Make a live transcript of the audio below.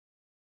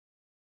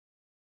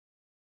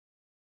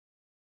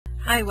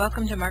Hi,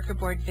 welcome to Marker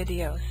Board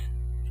Videos.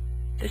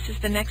 This is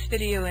the next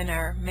video in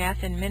our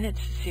Math in Minutes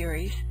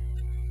series.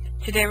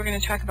 Today we're going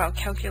to talk about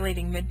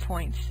calculating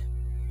midpoints.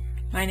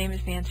 My name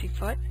is Nancy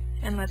Foote,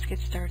 and let's get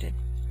started.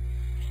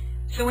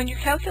 So when you're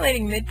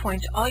calculating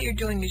midpoints, all you're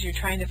doing is you're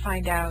trying to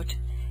find out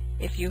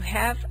if you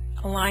have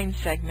a line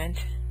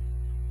segment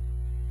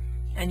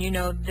and you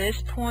know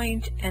this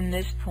point and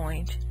this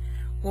point,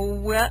 well,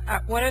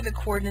 what are the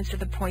coordinates of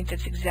the point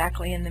that's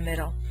exactly in the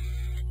middle?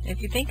 If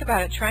you think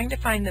about it, trying to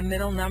find the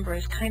middle number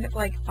is kind of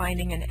like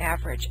finding an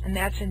average, and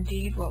that's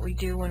indeed what we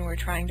do when we're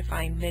trying to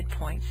find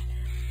midpoints.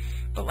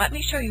 But let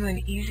me show you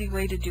an easy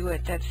way to do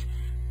it that's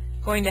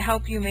going to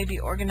help you maybe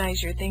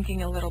organize your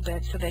thinking a little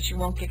bit so that you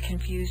won't get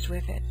confused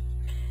with it.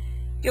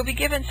 You'll be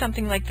given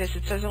something like this.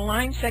 It says a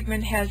line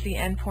segment has the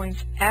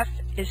endpoints F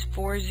is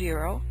 4,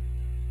 0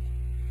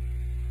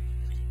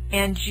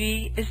 and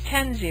G is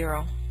 10,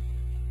 0.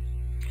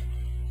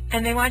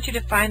 And they want you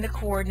to find the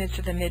coordinates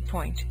of the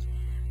midpoint.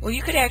 Well,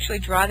 you could actually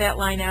draw that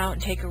line out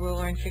and take a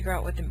ruler and figure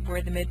out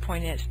where the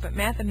midpoint is. But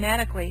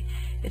mathematically,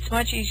 it's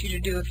much easier to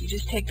do if you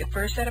just take the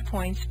first set of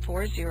points,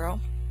 4,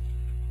 0,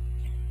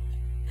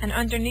 and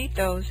underneath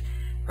those,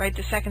 write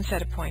the second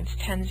set of points,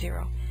 10,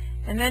 0.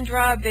 And then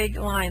draw a big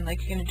line like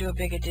you're going to do a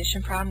big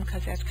addition problem,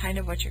 because that's kind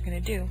of what you're going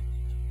to do.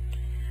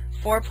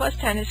 4 plus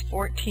 10 is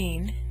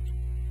 14.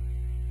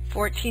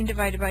 14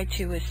 divided by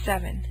 2 is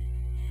 7.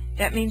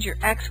 That means your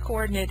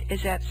x-coordinate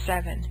is at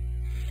 7.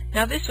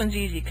 Now this one's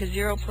easy because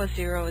 0 plus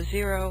 0 is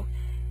 0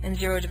 and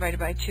 0 divided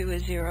by 2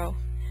 is 0.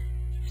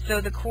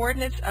 So the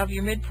coordinates of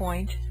your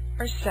midpoint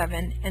are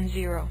 7 and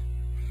 0.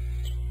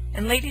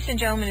 And ladies and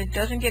gentlemen, it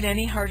doesn't get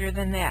any harder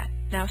than that.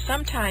 Now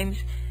sometimes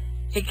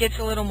it gets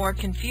a little more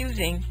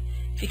confusing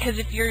because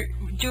if you're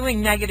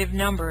doing negative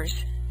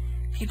numbers,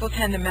 people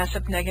tend to mess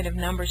up negative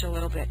numbers a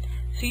little bit.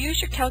 So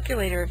use your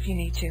calculator if you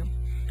need to.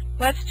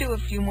 Let's do a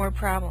few more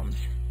problems.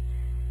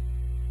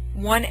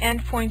 One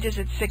endpoint is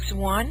at 6,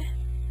 1.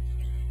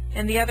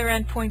 And the other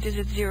endpoint is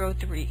at 0,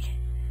 3.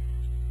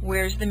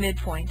 Where's the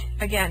midpoint?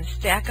 Again,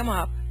 stack them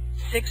up,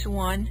 6,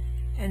 1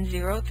 and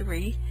 0,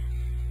 3.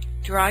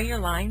 Draw your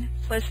line.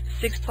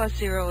 6 plus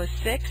 0 is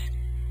 6.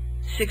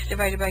 6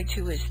 divided by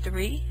 2 is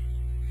 3.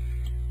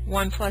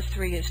 1 plus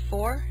 3 is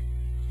 4.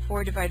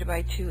 4 divided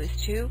by 2 is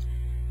 2.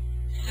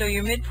 So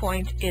your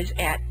midpoint is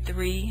at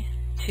 3,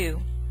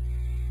 2.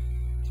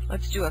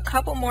 Let's do a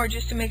couple more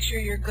just to make sure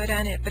you're good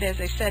on it. But as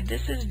I said,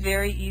 this is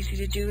very easy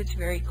to do. It's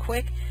very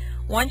quick.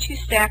 Once you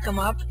stack them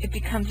up, it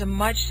becomes a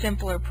much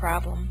simpler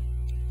problem.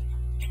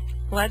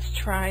 Let's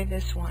try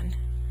this one.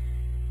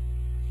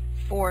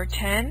 4,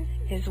 10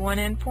 is one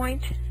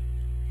endpoint,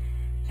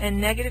 and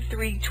negative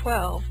 3,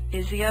 12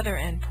 is the other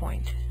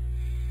endpoint.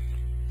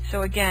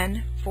 So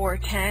again, 4,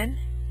 10,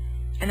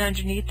 and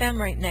underneath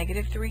them write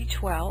negative 3,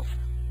 12.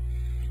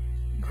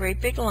 Great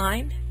big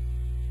line.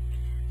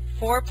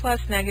 4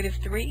 plus negative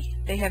 3,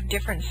 they have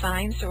different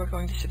signs, so we're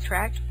going to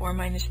subtract. 4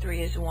 minus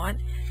 3 is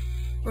 1.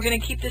 We're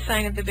going to keep the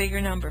sign of the bigger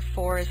number.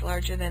 4 is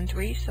larger than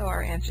 3, so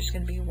our answer is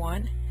going to be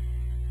 1.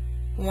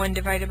 1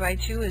 divided by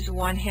 2 is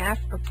 1/2,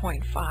 or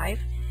 0.5.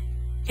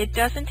 It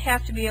doesn't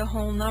have to be a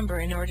whole number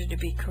in order to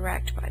be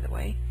correct, by the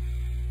way.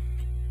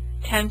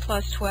 10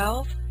 plus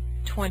 12,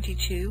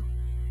 22.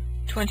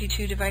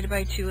 22 divided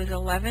by 2 is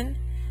 11.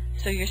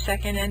 So your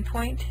second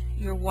endpoint,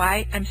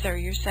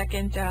 your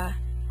second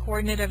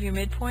coordinate of your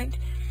midpoint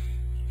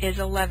is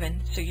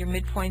 11. So your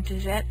midpoint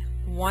is at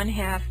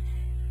 1/2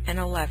 and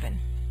 11.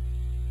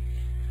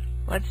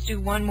 Let's do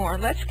one more.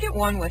 Let's get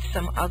one with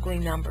some ugly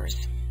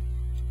numbers.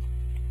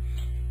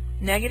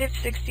 Negative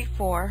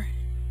 64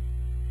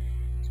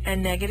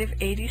 and negative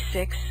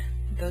 86,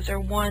 those are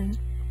 1.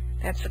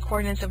 That's the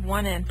coordinates of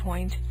one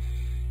endpoint.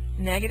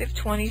 Negative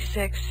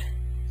 26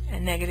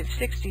 and negative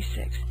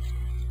 66,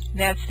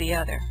 that's the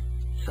other.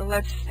 So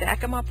let's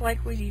stack them up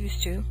like we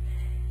used to.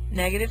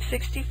 Negative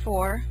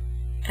 64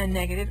 and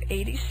negative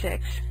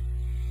 86,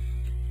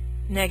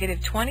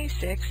 negative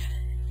 26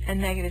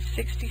 and negative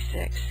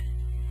 66.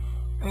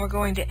 And we're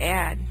going to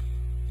add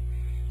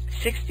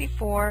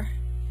 64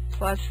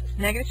 plus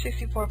negative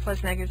 64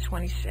 plus negative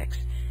 26.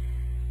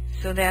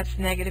 So that's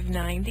negative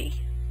 90.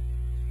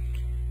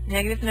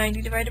 Negative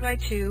 90 divided by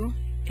 2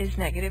 is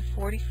negative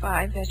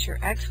 45. That's your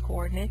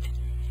x-coordinate.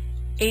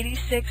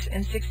 86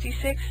 and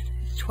 66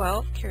 is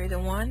 12. Carry the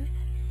 1.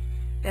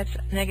 That's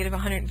negative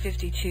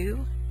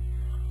 152.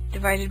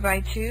 Divided by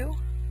 2,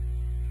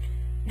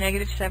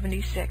 negative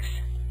 76.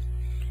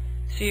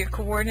 So your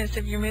coordinates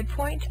of your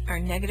midpoint are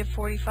negative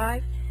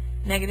 45,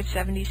 negative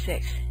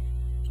 76.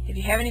 If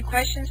you have any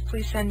questions,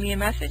 please send me a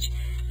message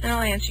and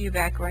I'll answer you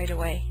back right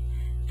away.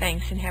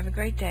 Thanks and have a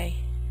great day.